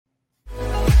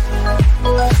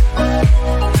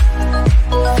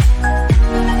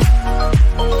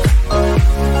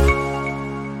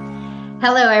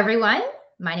Hello, everyone.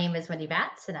 My name is Wendy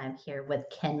Batts, and I'm here with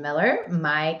Ken Miller,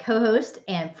 my co host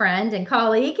and friend and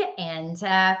colleague. And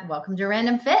welcome to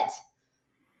Random Fit.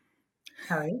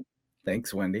 How are you?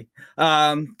 Thanks, Wendy.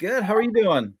 Good. How are you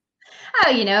doing?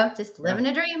 Oh, just Yeah. living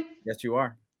a dream Yes, you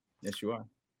are. Yes, you are.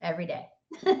 every day.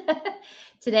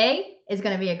 Today is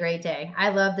going to be a great day. I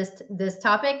love this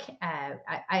topic.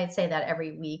 I'd say that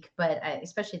every week, but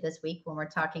especially this week when we're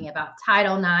talking about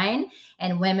Title IX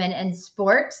and women in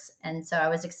sports. And so I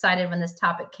was excited when this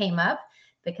topic came up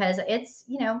because it's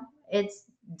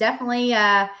definitely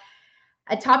a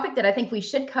topic that I think we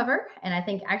should cover. And I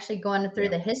think actually going through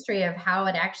Yeah. the history of how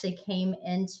it actually came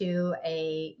into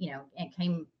it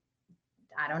came,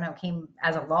 I don't know, came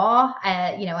as a law,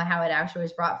 how it actually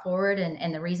was brought forward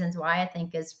and the reasons why I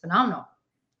think is phenomenal.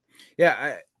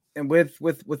 Yeah. And with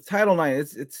Title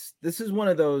IX, it's this is one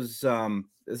of those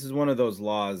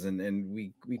laws, and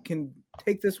we can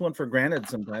take this one for granted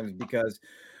sometimes because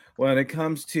when it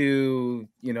comes to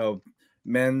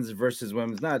men's versus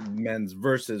women's, not men's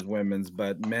versus women's,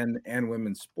 but men and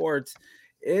women's sports,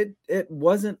 it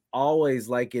wasn't always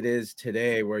like it is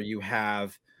today, where you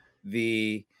have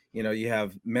the you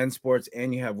have men's sports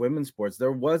and you have women's sports.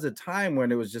 There was a time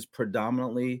when it was just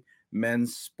predominantly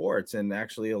men's sports, and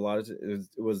actually a lot of it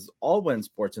was all men's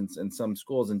sports in some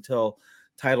schools until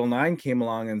Title IX came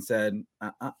along and said,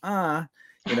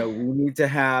 we need to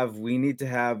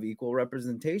have equal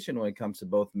representation when it comes to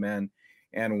both men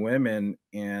and women.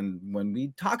 And when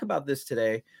we talk about this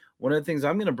today, one of the things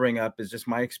I'm going to bring up is just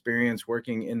my experience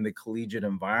working in the collegiate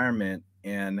environment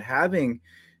and having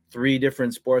three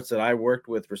different sports that I worked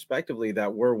with respectively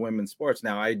that were women's sports.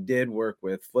 Now, I did work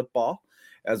with football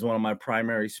as one of my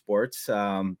primary sports,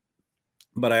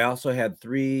 but I also had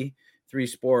three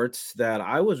sports that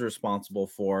I was responsible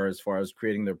for as far as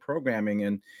creating their programming.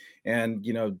 And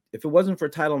if it wasn't for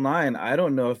Title IX, I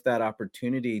don't know if that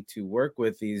opportunity to work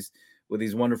with these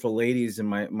wonderful ladies in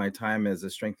my time as a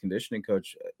strength conditioning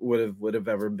coach would have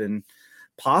ever been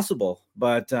possible.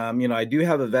 But I do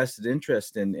have a vested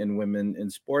interest in women in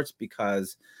sports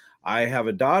because I have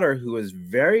a daughter who is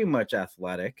very much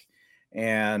athletic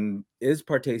and is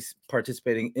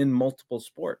participating in multiple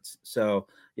sports. So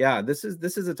yeah, this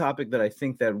is a topic that I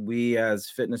think that we as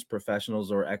fitness professionals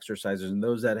or exercisers and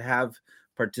those that have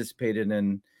participated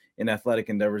in athletic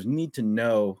endeavors need to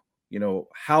know,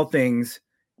 how things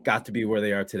got to be where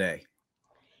they are today.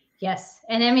 Yes.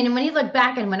 And I mean, when you look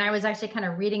back and when I was actually kind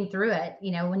of reading through it,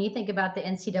 when you think about the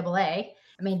NCAA,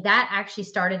 I mean, that actually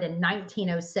started in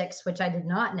 1906, which I did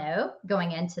not know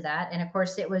going into that. And of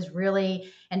course, it was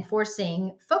really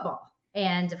enforcing football.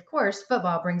 And of course,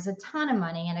 football brings a ton of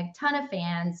money and a ton of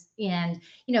fans. And,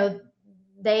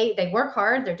 they work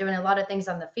hard. They're doing a lot of things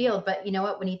on the field. But you know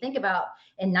what? When you think about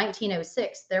in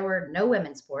 1906, there were no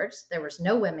women's sports, there was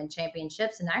no women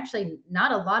championships, and actually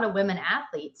not a lot of women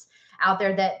athletes out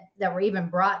there that were even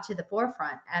brought to the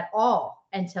forefront at all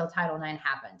until Title IX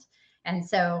happened. And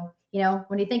so,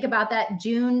 when you think about that,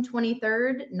 June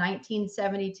 23rd,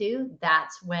 1972,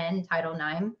 that's when Title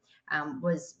IX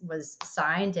was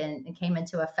signed and came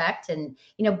into effect. And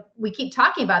we keep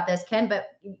talking about this, Ken,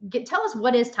 but tell us,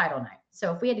 what is Title IX?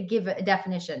 So if we had to give a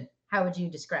definition, how would you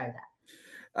describe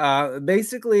that?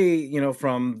 Basically,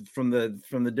 from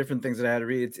the different things that I had to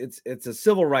read, it's a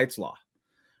civil rights law,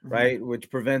 Mhm. right, which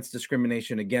prevents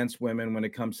discrimination against women when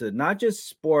it comes to not just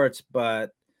sports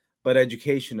but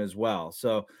education as well.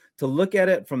 So to look at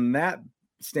it from that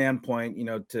standpoint,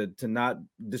 to not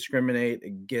discriminate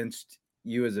against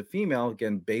you as a female,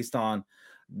 again based on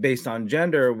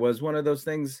gender, was one of those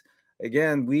things.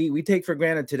 Again, we take for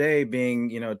granted today, being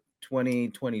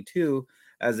 2022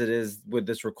 as it is with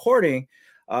this recording.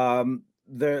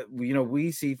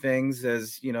 We see things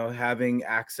as having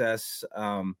access,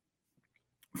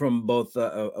 from both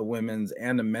a women's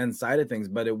and a men's side of things,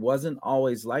 but it wasn't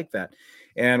always like that.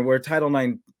 And where Title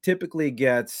IX typically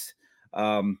gets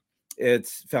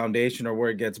its foundation, or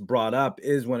where it gets brought up,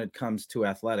 is when it comes to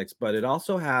athletics, but it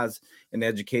also has an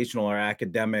educational or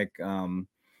academic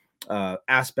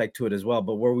aspect to it as well.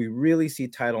 But where we really see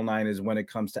Title IX is when it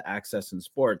comes to access in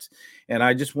sports. And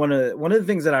I just want to, one of the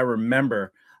things that I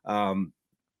remember,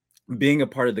 being a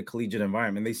part of the collegiate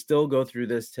environment, they still go through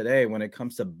this today when it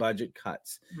comes to budget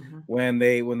cuts. Mhm. When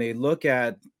they look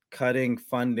at cutting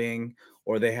funding,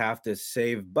 or they have to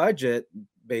save budget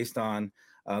based on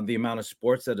the amount of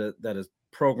sports that a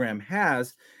program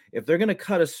has. If they're going to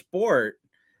cut a sport,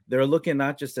 they're looking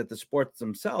not just at the sports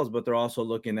themselves, but they're also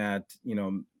looking at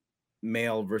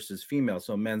male versus female,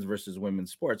 so men's versus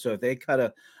women's sports. So if they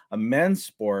cut a men's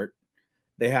sport,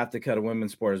 they have to cut a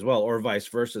women's sport as well, or vice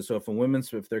versa. So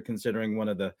if they're considering one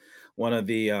of the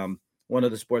one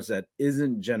of the sports that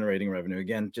isn't generating revenue.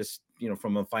 Again, just,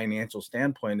 from a financial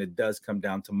standpoint, it does come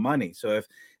down to money. So if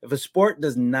a sport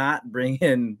does not bring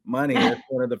in money, that's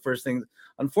one of the first things,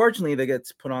 unfortunately, that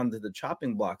gets put onto the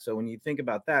chopping block. So when you think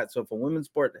about that, so if a women's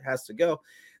sport has to go,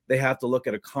 they have to look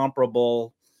at a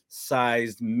comparable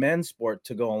sized men's sport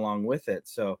to go along with it.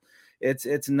 So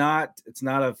it's not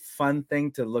a fun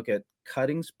thing to look at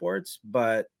cutting sports,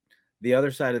 but the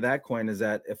other side of that coin is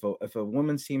that if a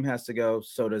women's team has to go,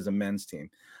 so does a men's team.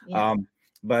 Yeah.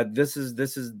 But this is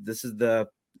the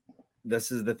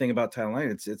thing about Title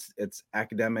IX. It's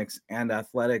academics and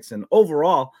athletics, and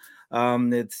overall,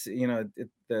 it's the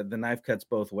knife cuts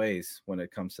both ways when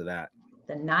it comes to that.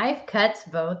 The knife cuts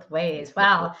both ways.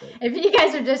 Wow. If you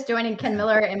guys are just joining Ken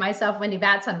Miller and myself, Wendy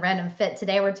Batts, on Random Fit,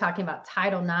 today we're talking about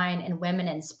Title IX and women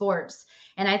in sports.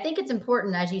 And I think it's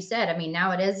important, as you said, I mean,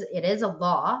 now it is a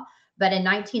law, but in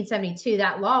 1972,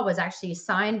 that law was actually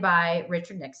signed by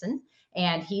Richard Nixon.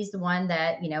 And he's the one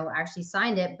that, actually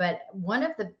signed it. But one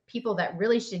of the people that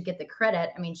really should get the credit,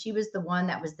 I mean, she was the one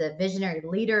that was the visionary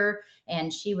leader,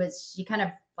 and she kind of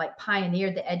like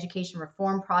pioneered the education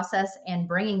reform process, and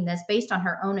bringing this based on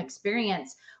her own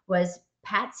experience was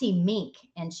Patsy Mink,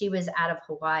 and she was out of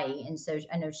Hawaii. And so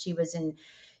I know she was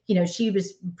she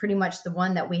was pretty much the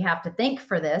one that we have to thank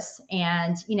for this.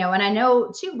 And, and I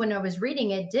know too, when I was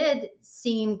reading, it did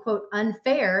seem, quote,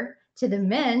 unfair to the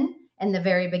men in the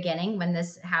very beginning when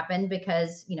this happened,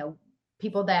 because,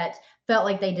 people that felt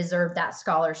like they deserved that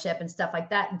scholarship and stuff like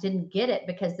that didn't get it,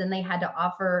 because then they had to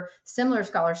offer similar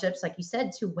scholarships, like you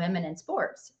said, to women in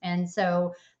sports. And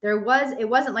so it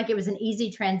wasn't like it was an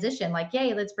easy transition, like,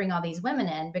 yay, let's bring all these women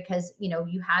in, because,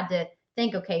 you had to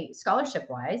think, okay, scholarship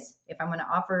wise, if I'm going to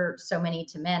offer so many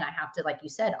to men, I have to, like you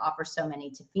said, offer so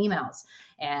many to females.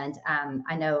 And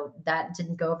I know that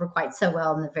didn't go over quite so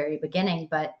well in the very beginning,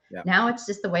 but now it's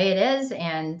just the way it is.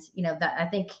 And, that I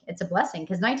think it's a blessing,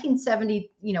 because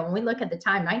 1970, when we look at the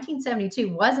time,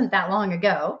 1972 wasn't that long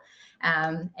ago.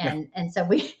 And so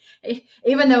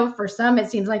even though for some it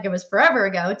seems like it was forever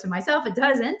ago, to myself it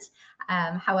doesn't.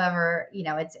 However,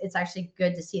 it's actually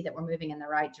good to see that we're moving in the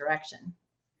right direction.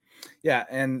 Yeah,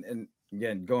 and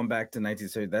again, going back to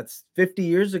 1970, that's 50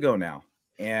 years ago now.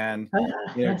 And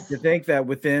yes. To think that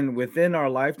within our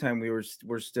lifetime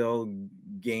we're still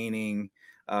gaining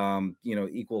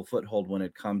equal foothold when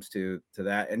it comes to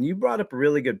that. And you brought up a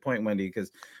really good point, Wendy,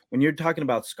 because when you're talking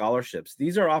about scholarships,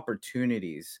 these are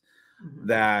opportunities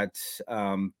that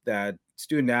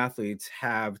student athletes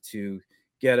have to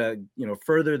get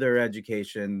further their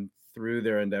education through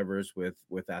their endeavors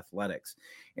with athletics.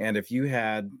 And if you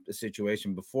had a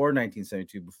situation before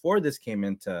 1972, before this came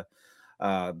into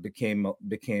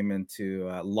became into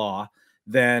law,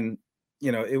 then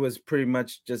it was pretty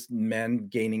much just men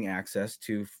gaining access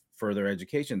to further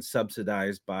education,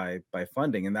 subsidized by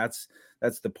funding. And that's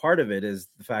the part of it, is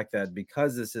the fact that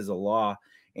because this is a law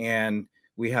and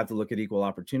we have to look at equal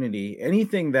opportunity,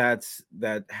 anything that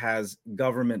has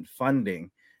government funding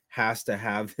has to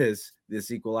have this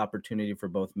equal opportunity for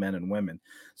both men and women.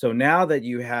 So now that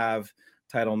you have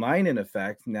Title IX in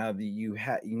effect, now that you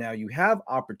have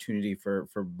opportunity for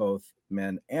both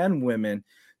men and women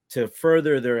to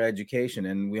further their education.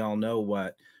 And we all know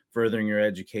what furthering your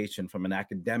education from an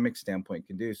academic standpoint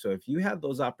can do. So if you have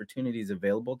those opportunities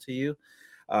available to you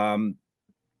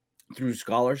through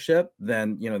scholarship,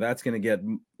 then that's going to get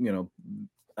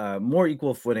more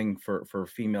equal footing for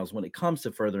females when it comes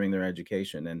to furthering their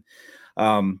education. And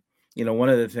one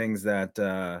of the things that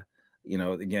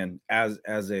again, as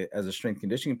a strength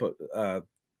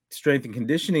and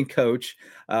conditioning coach,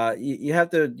 you have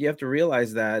to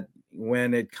realize that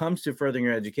when it comes to furthering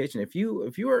your education, if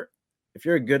you're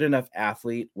a good enough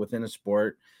athlete within a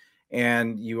sport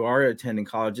and you are attending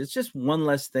college, it's just one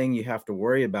less thing you have to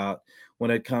worry about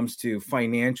when it comes to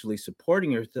financially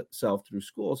supporting yourself through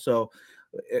school. So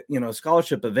a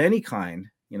scholarship of any kind,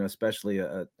 especially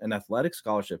an athletic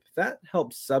scholarship, if that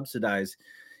helps subsidize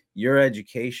your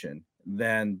education,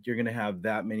 then you're going to have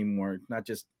that many more, not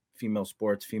just females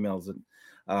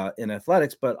in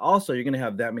athletics, but also you're going to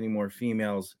have that many more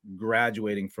females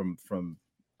graduating from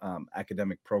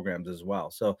academic programs as well.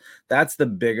 So that's the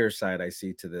bigger side I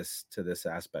see to this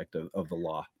aspect of the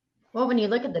law. Well, when you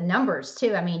look at the numbers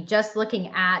too, I mean, just looking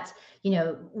at,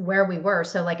 where we were.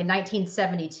 So like in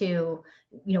 1972,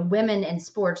 women in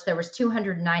sports, there was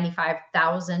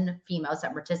 295,000 females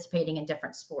that were participating in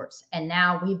different sports. And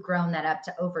now we've grown that up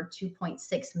to over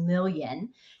 2.6 million.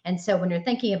 And so when you're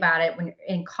thinking about it, when you're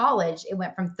in college, it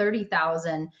went from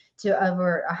 30,000 to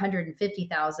over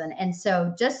 150,000. And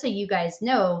so just so you guys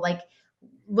know, like,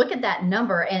 look at that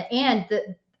number, and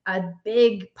a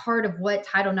big part of what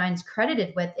Title IX is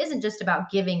credited with isn't just about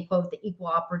giving, quote, the equal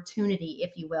opportunity,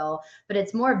 if you will, but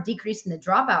it's more of decreasing the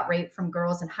dropout rate from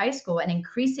girls in high school and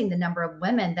increasing the number of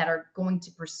women that are going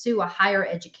to pursue a higher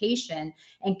education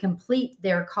and complete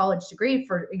their college degree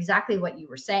for exactly what you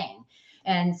were saying.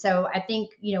 And so I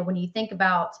think, when you think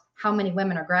about how many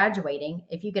women are graduating,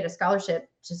 if you get a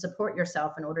scholarship to support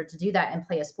yourself in order to do that and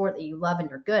play a sport that you love and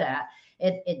you're good at,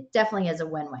 it definitely is a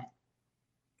win-win.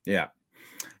 Yeah.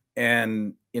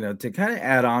 And, to kind of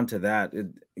add on to that,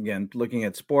 again, looking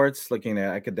at sports, looking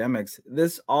at academics,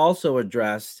 this also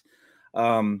addressed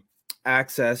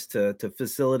access to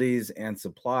facilities and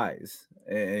supplies.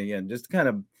 And again, just kind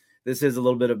of, this is a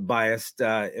little bit of biased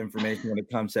information when it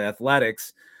comes to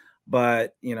athletics.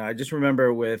 But, I just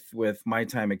remember with my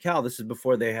time at Cal, this is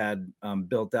before they had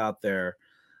built out their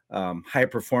high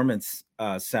performance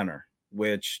center,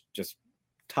 which just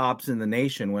tops in the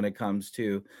nation when it comes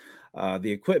to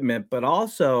the equipment, but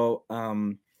also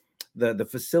the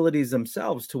facilities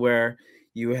themselves, to where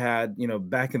you had,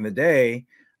 back in the day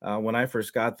when I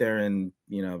first got there in,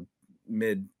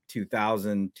 mid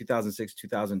 2006,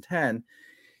 2010,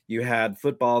 you had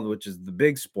football, which is the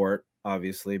big sport,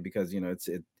 obviously, because,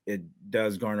 it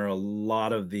does garner a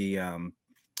lot of the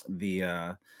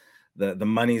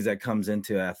monies that comes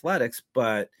into athletics,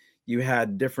 but you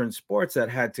had different sports that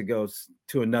had to go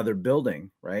to another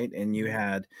building, right? And you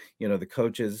had, the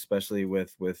coaches, especially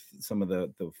with some of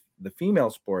the female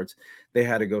sports, they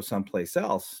had to go someplace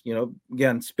else.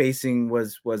 Again, spacing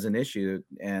was an issue,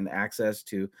 and access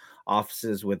to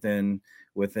offices within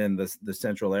the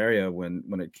central area when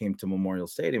it came to Memorial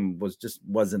Stadium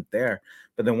wasn't there.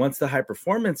 But then once the high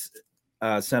performance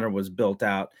center was built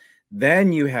out,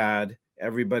 then you had,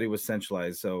 everybody was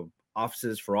centralized. So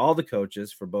offices for all the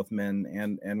coaches for both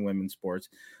men and women's sports,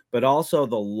 but also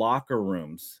the locker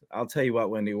rooms. I'll tell you what,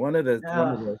 Wendy, one of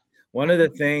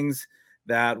the things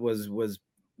that was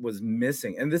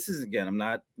missing, and this is, again, I'm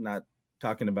not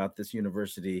talking about this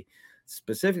university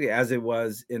specifically, as it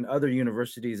was in other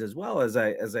universities as well, as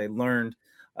I learned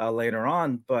later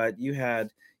on, but you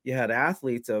had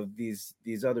athletes of these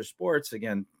other sports.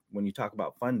 Again, when you talk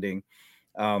about funding,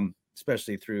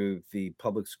 especially through the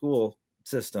public school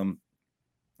system,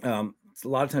 a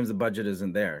lot of times the budget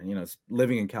isn't there.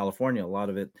 Living in California, a lot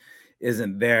of it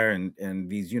isn't there, and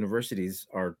these universities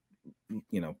are,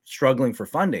 struggling for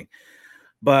funding.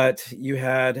 But you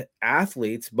had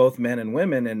athletes, both men and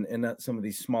women, in some of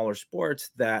these smaller sports,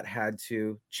 that had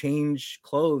to change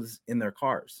clothes in their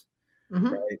cars.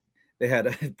 Mm-hmm. Right? They had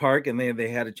to park, and they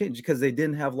had to change because they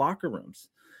didn't have locker rooms,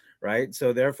 right?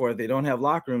 So therefore, if they don't have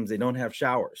locker rooms, they don't have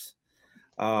showers.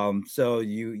 So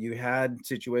you had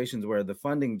situations where the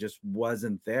funding just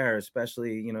wasn't there,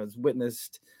 especially, it's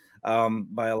witnessed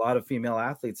by a lot of female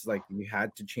athletes. Like, you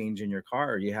had to change in your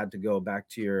car, or you had to go back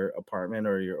to your apartment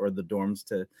or the dorms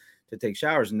to take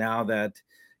showers. Now that,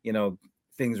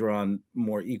 things were on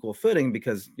more equal footing,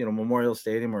 because, Memorial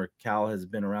Stadium, or Cal, has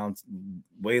been around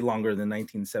way longer than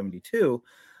 1972.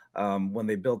 When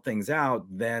they built things out,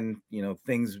 then,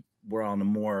 things were on a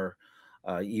more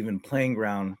even playing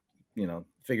ground,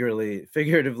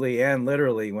 figuratively and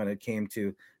literally, when it came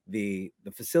to the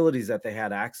facilities that they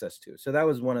had access to. So that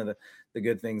was one of the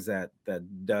good things that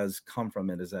does come from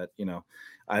it, is that,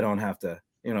 I don't have to,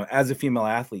 as a female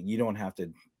athlete, you don't have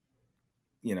to,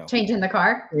 change in the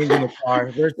car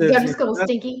versus go to school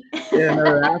stinky.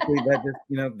 Another athlete that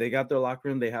just, they got their locker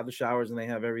room, they have the showers, and they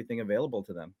have everything available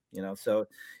to them. So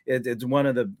it's one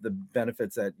of the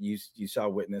benefits that you saw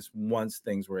witness once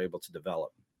things were able to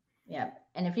develop. Yeah.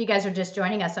 And if you guys are just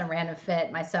joining us on Random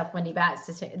Fit, myself, Wendy Batts,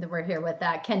 we're here with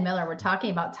Ken Miller. We're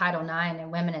talking about Title IX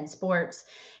and women in sports.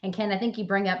 And Ken, I think you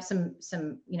bring up some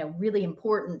really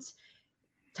important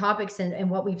topics and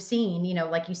what we've seen.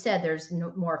 Like you said, there's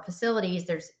more facilities,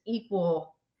 there's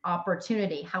equal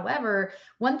opportunity. However,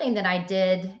 one thing that I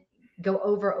did go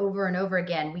over and over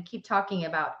again, we keep talking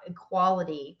about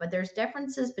equality, but there's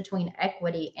differences between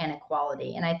equity and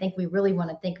equality. And I think we really want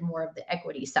to think more of the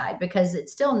equity side, because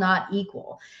it's still not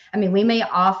equal. I mean, we may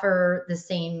offer the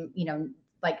same,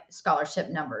 like scholarship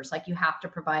numbers, like you have to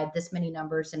provide this many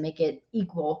numbers and make it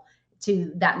equal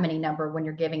to that many number when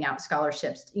you're giving out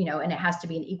scholarships, and it has to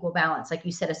be an equal balance, like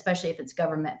you said, especially if it's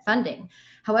government funding.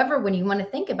 However, when you want to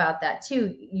think about that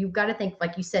too, you've got to think,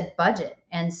 like you said, budget.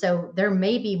 And so there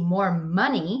may be more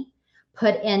money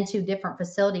put into different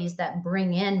facilities that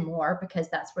bring in more, because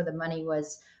that's where the money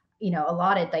was,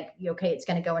 allotted. Like, okay, it's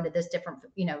going to go into this different,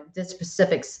 this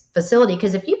specific facility.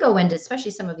 Because if you go into, especially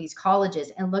some of these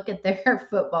colleges, and look at their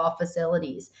football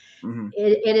facilities, mm-hmm.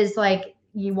 it is like,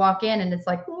 you walk in and it's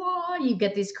like, whoa, you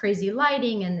get these crazy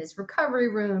lighting and these recovery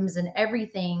rooms and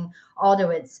everything all to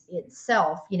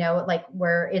itself, like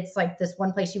where it's like this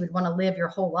one place you would want to live your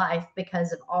whole life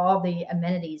because of all the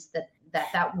amenities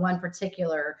that one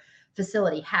particular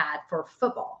facility had for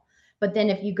football. But then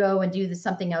if you go and do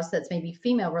something else that's maybe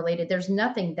female related, there's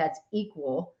nothing that's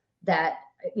equal that,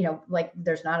 like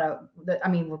there's not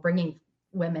we're bringing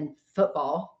women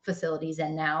football facilities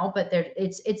in now, but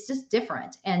it's just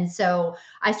different. And so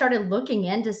I started looking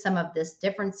into some of this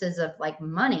differences of like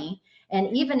money,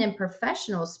 and even in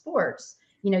professional sports,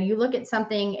 you look at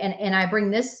something, and I bring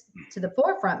this to the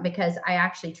forefront because I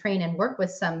actually train and work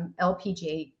with some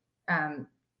LPGA,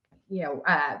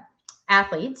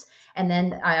 athletes. And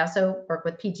then I also work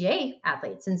with PGA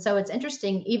athletes. And so it's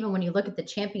interesting, even when you look at the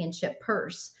championship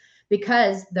purse,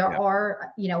 because there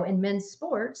are, in men's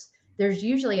sports, there's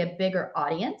usually a bigger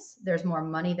audience. There's more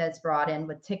money that's brought in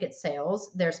with ticket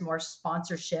sales. There's more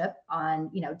sponsorship on,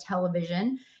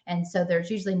 television. And so there's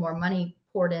usually more money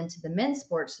poured into the men's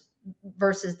sports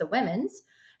versus the women's.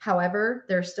 However,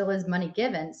 there still is money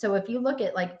given. So if you look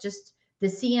at like just the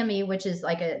CME, which is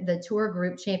like the Tour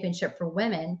Group Championship for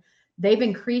women, they've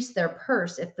increased their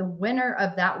purse. If the winner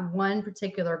of that one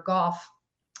particular golf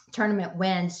tournament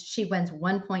wins, she wins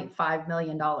 $1.5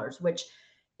 million, which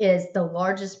is the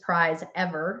largest prize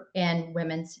ever in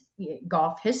women's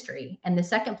golf history. And the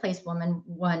second place woman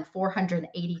won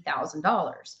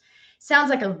 $480,000.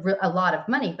 Sounds like a lot of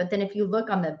money. But then if you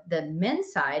look on the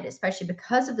men's side, especially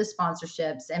because of the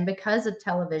sponsorships and because of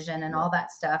television and all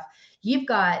that stuff, you've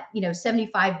got,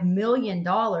 $75 million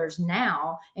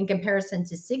now in comparison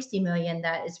to 60 million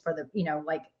that is for the,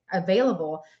 like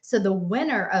available. So the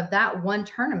winner of that one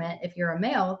tournament, if you're a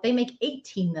male, they make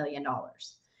 $18 million.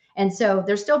 And so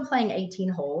they're still playing 18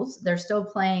 holes. They're still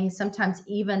playing sometimes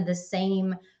even the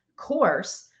same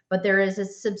course, but there is a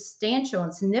substantial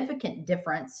and significant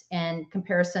difference in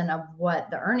comparison of what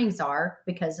the earnings are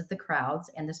because of the crowds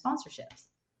and the sponsorships.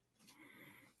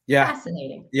 Yeah.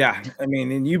 Fascinating. Yeah. I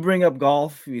mean, and you bring up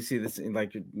golf, you see this,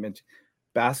 like you mentioned,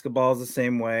 basketball is the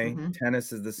same way,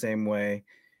 tennis is the same way,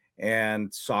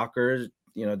 and soccer,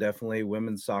 definitely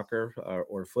women's soccer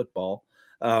or football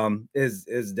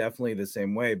is definitely the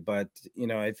same way. But,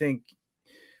 I think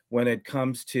when it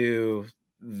comes to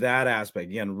that aspect,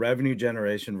 again, revenue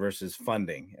generation versus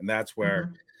funding, and that's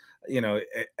where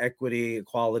equity,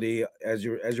 equality, as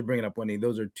you're bringing up, Wendy,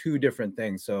 those are two different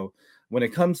things. So when it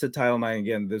comes to Title IX,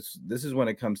 again, this is when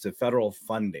it comes to federal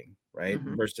funding, right,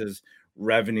 versus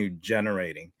revenue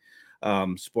generating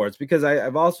sports. Because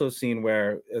I've also seen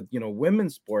where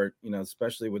women's sport,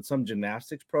 especially with some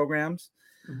gymnastics programs,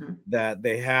 that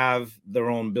they have their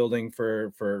own building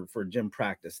for gym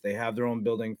practice. They have their own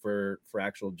building for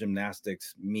actual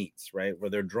gymnastics meets, right, where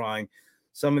they're drawing.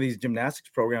 Some of these gymnastics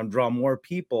programs draw more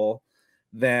people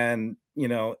than,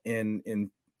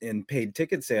 in paid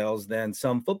ticket sales than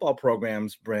some football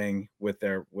programs bring with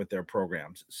their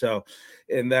programs. So,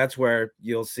 and that's where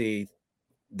you'll see,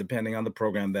 depending on the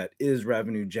program that is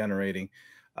revenue generating,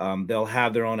 they'll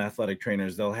have their own athletic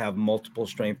trainers, they'll have multiple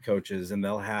strength coaches, and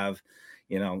they'll have,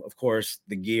 of course,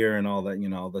 the gear and all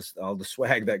that, all the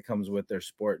swag that comes with their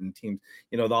sport and teams,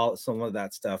 some of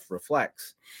that stuff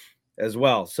reflects as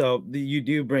well. So you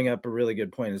do bring up a really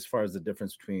good point as far as the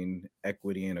difference between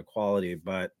equity and equality.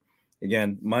 But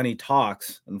again, money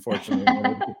talks, unfortunately,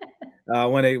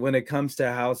 when it comes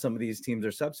to how some of these teams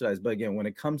are subsidized. But again, when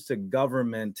it comes to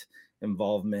government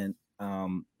involvement,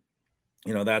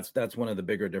 that's one of the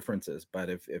bigger differences. But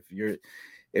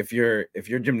if your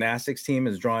gymnastics team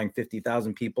is drawing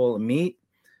 50,000 people a meet,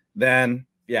 then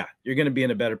yeah, you're going to be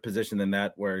in a better position than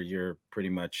that, where you're pretty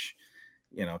much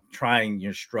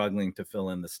you're struggling to fill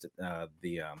in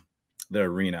the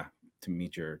arena to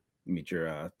meet your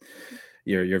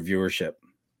viewership.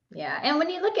 Yeah. And when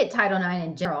you look at Title IX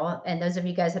in general, and those of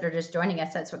you guys that are just joining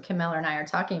us, that's what Kim Miller and I are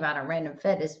talking about on Random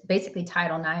Fit, is basically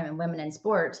Title IX and women in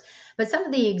sports. But some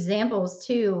of the examples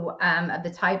too, of the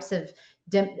types of,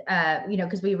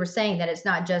 because we were saying that it's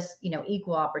not just,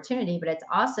 equal opportunity, but it's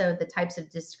also the types of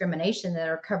discrimination that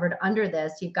are covered under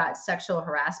this. You've got sexual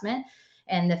harassment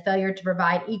and the failure to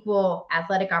provide equal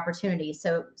athletic opportunities.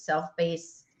 So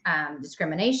self-based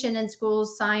discrimination in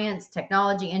schools, science,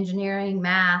 technology, engineering,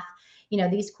 math,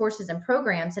 these courses and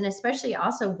programs, and especially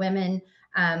also women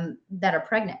that are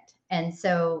pregnant. And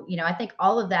so, I think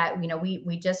all of that,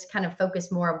 we just kind of focus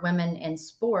more of women in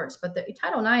sports, but the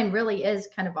Title IX really is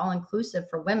kind of all inclusive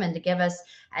for women to give us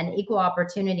an equal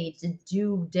opportunity to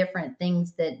do different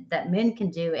things that men can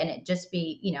do. And it just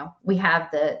be, we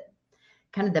have the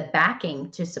kind of the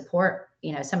backing to support,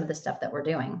 some of the stuff that we're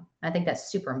doing. I think that's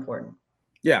super important.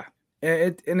 Yeah.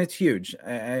 And it's huge.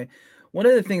 one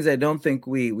of the things I don't think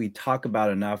we talk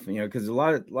about enough, because a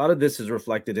lot of this is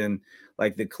reflected in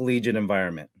like the collegiate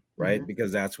environment, right? Mhm.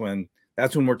 Because that's when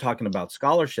we're talking about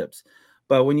scholarships.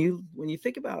 But when you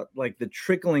think about like the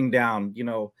trickling down,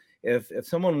 if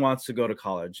someone wants to go to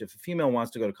college, if a female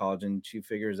wants to go to college and she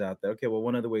figures out that, okay, well,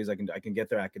 one of the ways I can get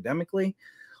there academically,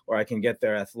 or I can get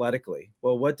there athletically.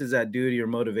 Well, what does that do to your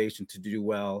motivation to do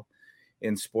well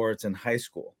in sports in high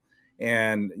school?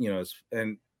 And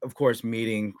and of course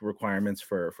meeting requirements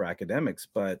for academics,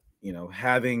 but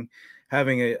having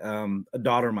a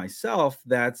daughter myself,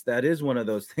 that is one of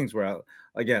those things where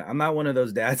again, I'm not one of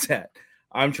those dads that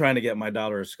I'm trying to get my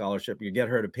daughter a scholarship. You get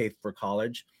her to pay for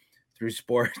college through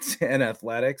sports and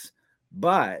athletics,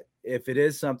 but if it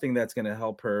is something that's going to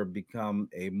help her become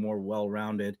a more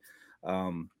well-rounded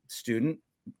student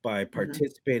by Mhm.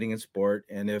 participating in sport,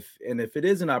 and if it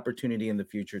is an opportunity in the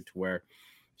future to where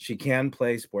she can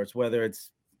play sports, whether it's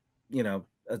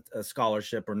a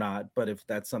scholarship or not, but if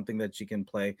that's something that she can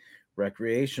play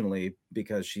recreationally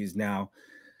because she's now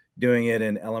doing it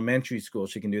in elementary school,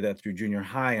 she can do that through junior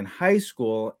high and high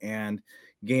school and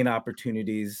gain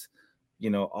opportunities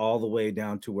all the way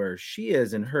down to where she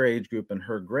is in her age group and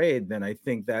her grade. Then I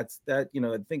think I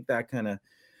think that kind of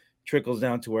trickles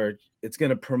down to where it's going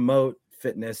to promote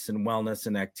fitness and wellness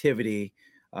and activity,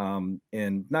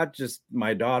 and not just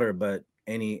my daughter, but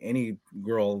any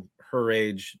girl her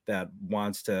age that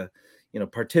wants to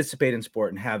participate in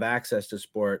sport and have access to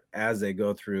sport as they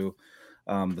go through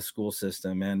the school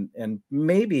system. And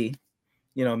maybe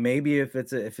if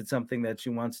it's something that she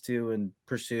wants to and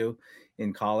pursue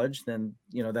in college, then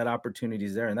that opportunity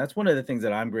is there. And that's one of the things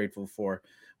that I'm grateful for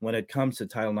when it comes to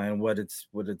Title IX, what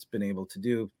it's been able to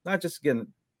do, not just again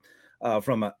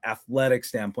from an athletic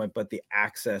standpoint, but the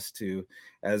access to,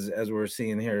 as we're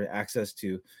seeing here, access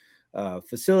to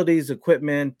facilities,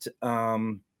 equipment,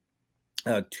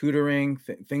 tutoring,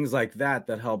 things like that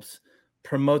helps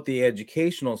promote the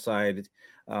educational side,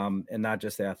 and not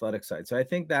just the athletic side. So I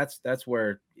think that's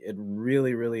where it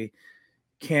really, really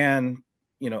can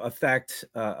affect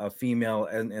a female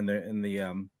in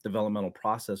the developmental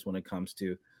process when it comes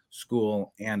to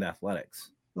school and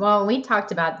athletics. Well, we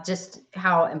talked about just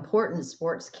how important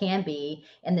sports can be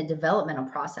in the developmental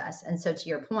process. And so, to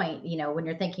your point, when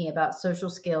you're thinking about social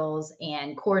skills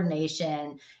and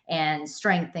coordination and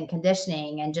strength and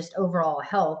conditioning and just overall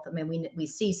health, I mean, we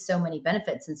see so many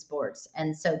benefits in sports.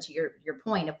 And so, to your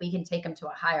point, if we can take them to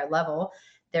a higher level,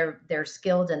 they're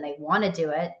skilled and they want to do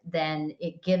it, then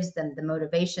it gives them the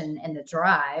motivation and the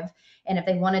drive. And if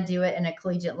they want to do it in a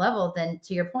collegiate level, then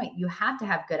to your point, you have to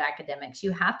have good academics.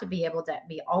 You have to be able to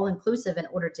be all inclusive in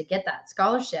order to get that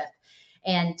scholarship.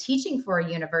 And teaching for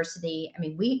a university, I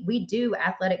mean, we do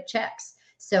athletic checks.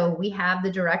 So we have the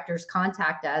directors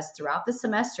contact us throughout the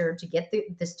semester to get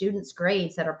the students'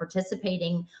 grades that are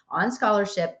participating on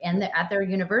scholarship and at their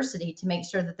university to make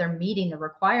sure that they're meeting the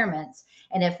requirements.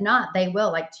 And if not, they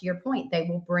will, like to your point, they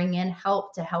will bring in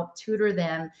help to help tutor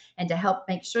them and to help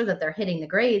make sure that they're hitting the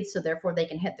grades. So therefore they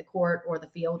can hit the court or the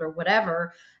field or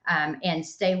whatever, and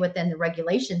stay within the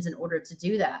regulations in order to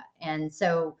do that. And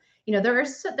so,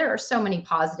 there are so many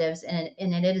positives, and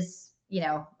it is,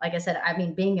 like I said, I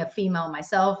mean, being a female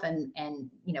myself and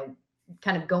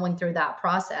kind of going through that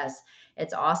process,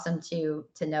 it's awesome to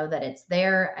know that it's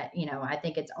there. I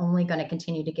think it's only going to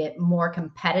continue to get more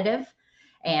competitive,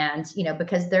 and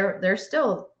because they're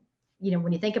still,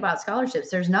 when you think about scholarships,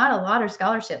 there's not a lot of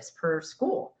scholarships per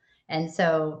school. And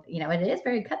so, it is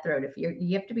very cutthroat. If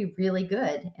you have to be really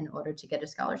good in order to get a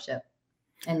scholarship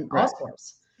in all Right.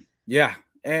 sports. Yeah.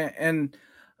 And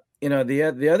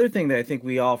the other thing that I think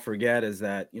we all forget is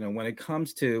that when it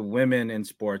comes to women in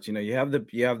sports, you have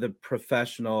the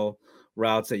professional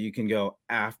routes that you can go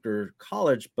after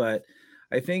college. But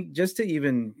I think just to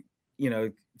even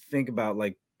think about,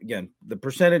 like, again, the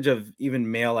percentage of even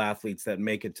male athletes that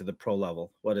make it to the pro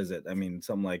level, what is it? I mean,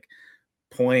 some like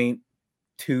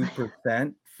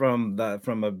 0.2%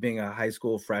 from being a high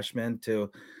school freshman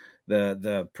to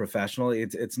the professional.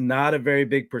 It's not a very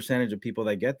big percentage of people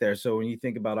that get there. So when you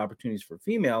think about opportunities for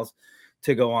females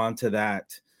to go on to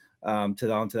that, onto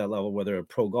that level, whether a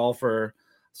pro golfer,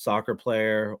 soccer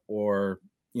player, or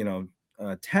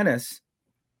tennis,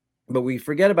 but we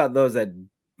forget about those that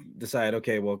decide,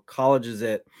 okay, well, college is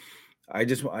it. I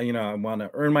want to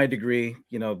earn my degree.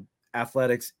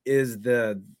 Athletics is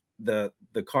the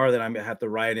car that I'm gonna have to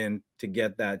ride in to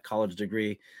get that college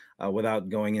degree, without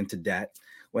going into debt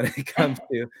when it comes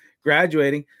to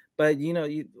graduating. But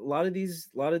a lot of these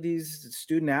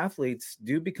student athletes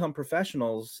do become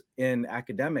professionals in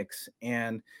academics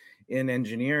and in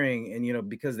engineering, and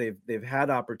because they've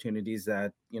had opportunities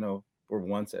that were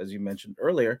once, as you mentioned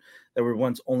earlier, that were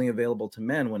once only available to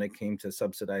men when it came to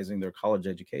subsidizing their college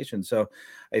education. So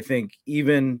I think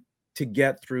even to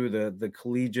get through the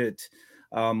collegiate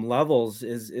levels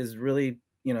is really,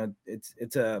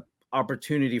 it's a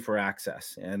opportunity for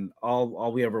access, and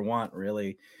all we ever want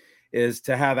really is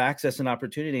to have access and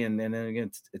opportunity, and then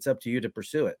again, it's up to you to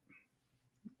pursue it.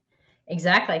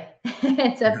 Exactly.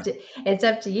 It's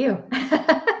up to you.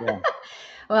 Yeah.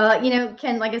 Well,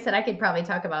 Ken, like I said, I could probably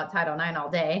talk about Title IX all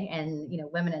day and,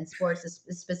 women in sports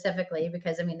specifically,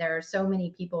 because, there are so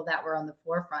many people that were on the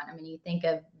forefront. You think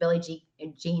of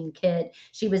Jean Kidd.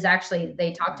 She was actually,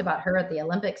 they talked about her at the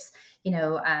Olympics,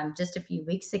 just a few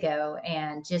weeks ago,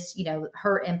 and just,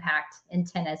 her impact in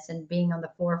tennis and being on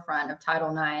the forefront of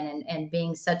Title IX and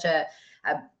being such a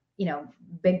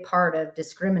big part of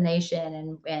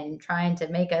discrimination and trying to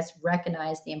make us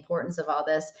recognize the importance of all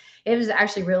this. It was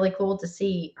actually really cool to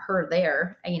see her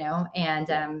there,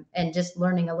 and just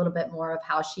learning a little bit more of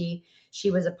how she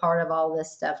was a part of all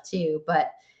this stuff too.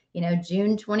 But,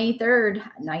 June 23rd,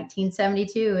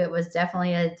 1972, it was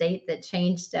definitely a date that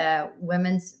changed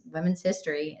women's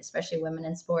history, especially women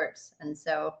in sports. And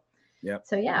so, yeah.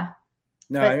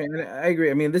 No, I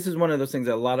agree. This is one of those things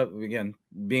that a lot of, again,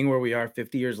 being where we are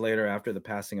 50 years later after the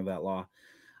passing of that law,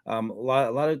 a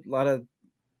lot of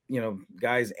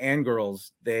guys and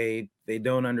girls, they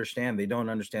don't understand. They don't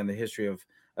understand the history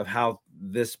of how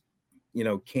this,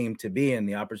 came to be and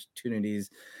the opportunities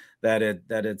that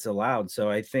it's allowed. So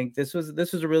I think this was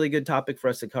a really good topic for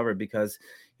us to cover, because,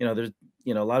 there's,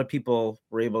 a lot of people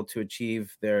were able to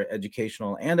achieve their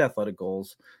educational and athletic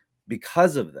goals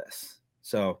because of this.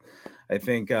 So I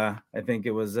think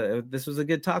it was this was a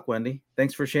good talk, Wendy.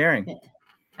 Thanks for sharing.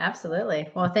 Absolutely.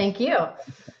 Well, thank you.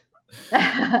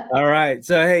 All right.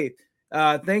 So, hey,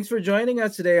 thanks for joining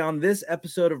us today on this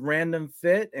episode of Random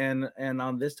Fit and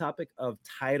on this topic of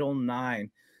Title IX.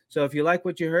 So if you like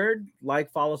what you heard,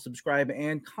 like, follow, subscribe,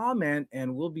 and comment,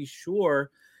 and we'll be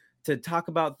sure to talk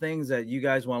about things that you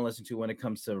guys want to listen to when it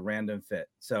comes to Random Fit.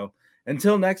 So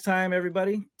until next time,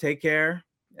 everybody, take care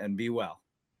and be well.